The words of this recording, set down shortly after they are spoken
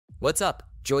What's up,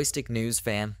 Joystick News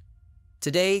fam?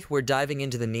 Today, we're diving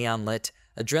into the neon-lit,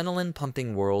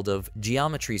 adrenaline-pumping world of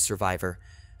Geometry Survivor,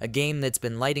 a game that's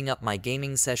been lighting up my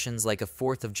gaming sessions like a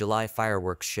 4th of July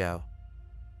fireworks show.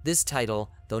 This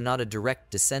title, though not a direct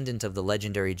descendant of the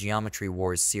legendary Geometry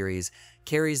Wars series,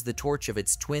 carries the torch of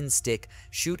its twin-stick,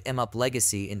 shoot-'em-up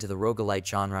legacy into the roguelite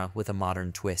genre with a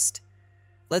modern twist.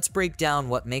 Let's break down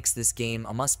what makes this game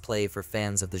a must-play for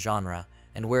fans of the genre,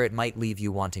 and where it might leave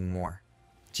you wanting more.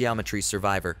 Geometry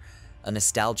Survivor, a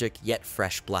nostalgic yet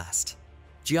fresh blast.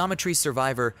 Geometry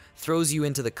Survivor throws you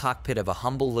into the cockpit of a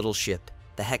humble little ship,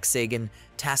 the Hexagon,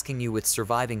 tasking you with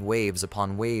surviving waves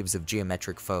upon waves of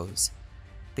geometric foes.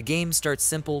 The game starts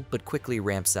simple but quickly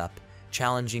ramps up,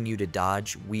 challenging you to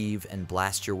dodge, weave, and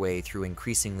blast your way through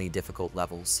increasingly difficult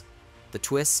levels. The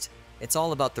twist? It's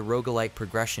all about the roguelite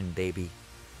progression, baby.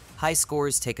 High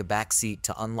scores take a backseat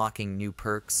to unlocking new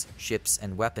perks, ships,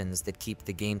 and weapons that keep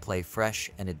the gameplay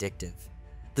fresh and addictive.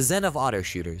 The zen of auto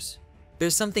shooters.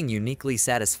 There's something uniquely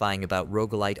satisfying about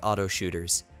roguelite auto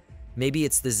shooters. Maybe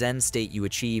it's the zen state you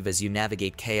achieve as you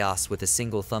navigate chaos with a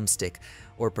single thumbstick,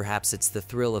 or perhaps it's the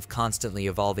thrill of constantly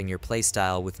evolving your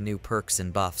playstyle with new perks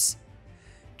and buffs.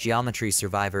 Geometry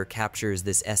Survivor captures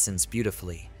this essence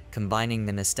beautifully, combining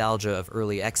the nostalgia of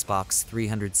early Xbox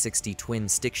 360 twin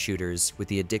stick shooters with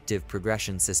the addictive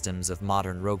progression systems of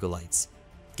modern roguelites.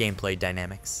 Gameplay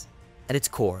dynamics. At its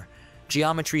core,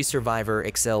 Geometry Survivor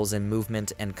excels in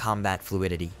movement and combat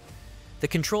fluidity. The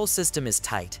control system is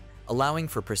tight, allowing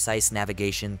for precise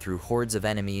navigation through hordes of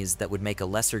enemies that would make a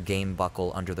lesser game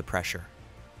buckle under the pressure.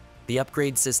 The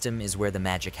upgrade system is where the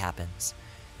magic happens.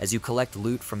 As you collect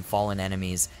loot from fallen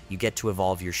enemies, you get to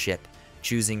evolve your ship,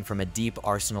 choosing from a deep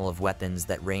arsenal of weapons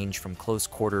that range from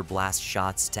close-quarter blast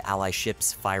shots to ally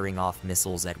ships firing off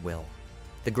missiles at will.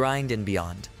 The grind and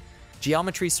beyond.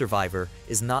 Geometry Survivor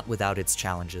is not without its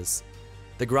challenges.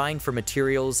 The grind for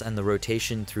materials and the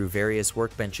rotation through various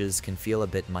workbenches can feel a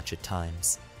bit much at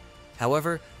times.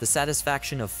 However, the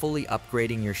satisfaction of fully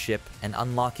upgrading your ship and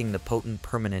unlocking the potent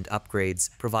permanent upgrades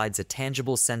provides a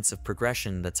tangible sense of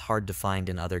progression that's hard to find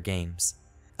in other games.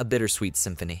 A bittersweet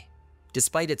symphony.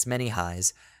 Despite its many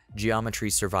highs, Geometry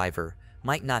Survivor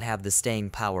might not have the staying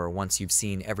power once you've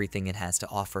seen everything it has to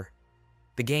offer.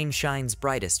 The game shines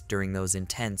brightest during those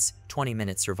intense,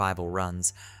 20-minute survival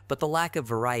runs, but the lack of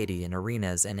variety in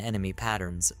arenas and enemy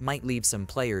patterns might leave some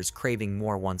players craving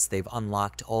more once they've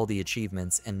unlocked all the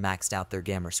achievements and maxed out their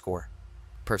gamer score.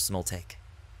 Personal take.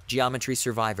 Geometry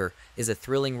Survivor is a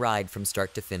thrilling ride from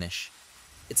start to finish.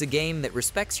 It's a game that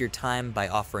respects your time by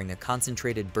offering a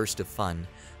concentrated burst of fun,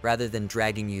 rather than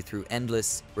dragging you through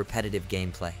endless, repetitive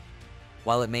gameplay.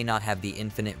 While it may not have the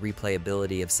infinite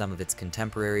replayability of some of its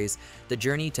contemporaries, the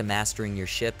journey to mastering your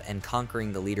ship and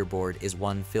conquering the leaderboard is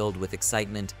one filled with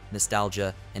excitement,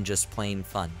 nostalgia, and just plain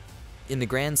fun. In the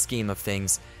grand scheme of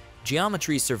things,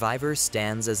 Geometry Survivor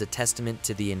stands as a testament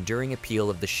to the enduring appeal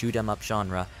of the shoot-'em-up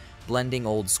genre, blending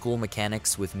old-school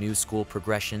mechanics with new-school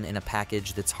progression in a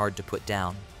package that's hard to put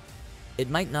down.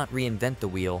 It might not reinvent the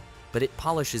wheel, but it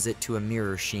polishes it to a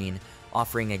mirror sheen,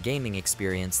 offering a gaming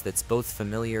experience that's both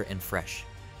familiar and fresh.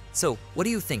 So, what do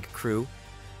you think, crew?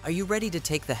 Are you ready to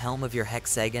take the helm of your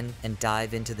Hexagon and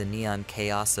dive into the neon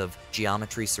chaos of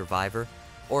Geometry Survivor?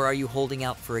 Or are you holding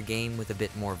out for a game with a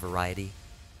bit more variety?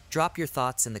 Drop your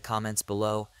thoughts in the comments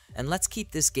below, and let's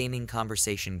keep this gaming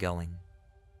conversation going.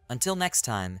 Until next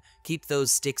time, keep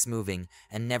those sticks moving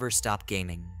and never stop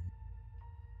gaming.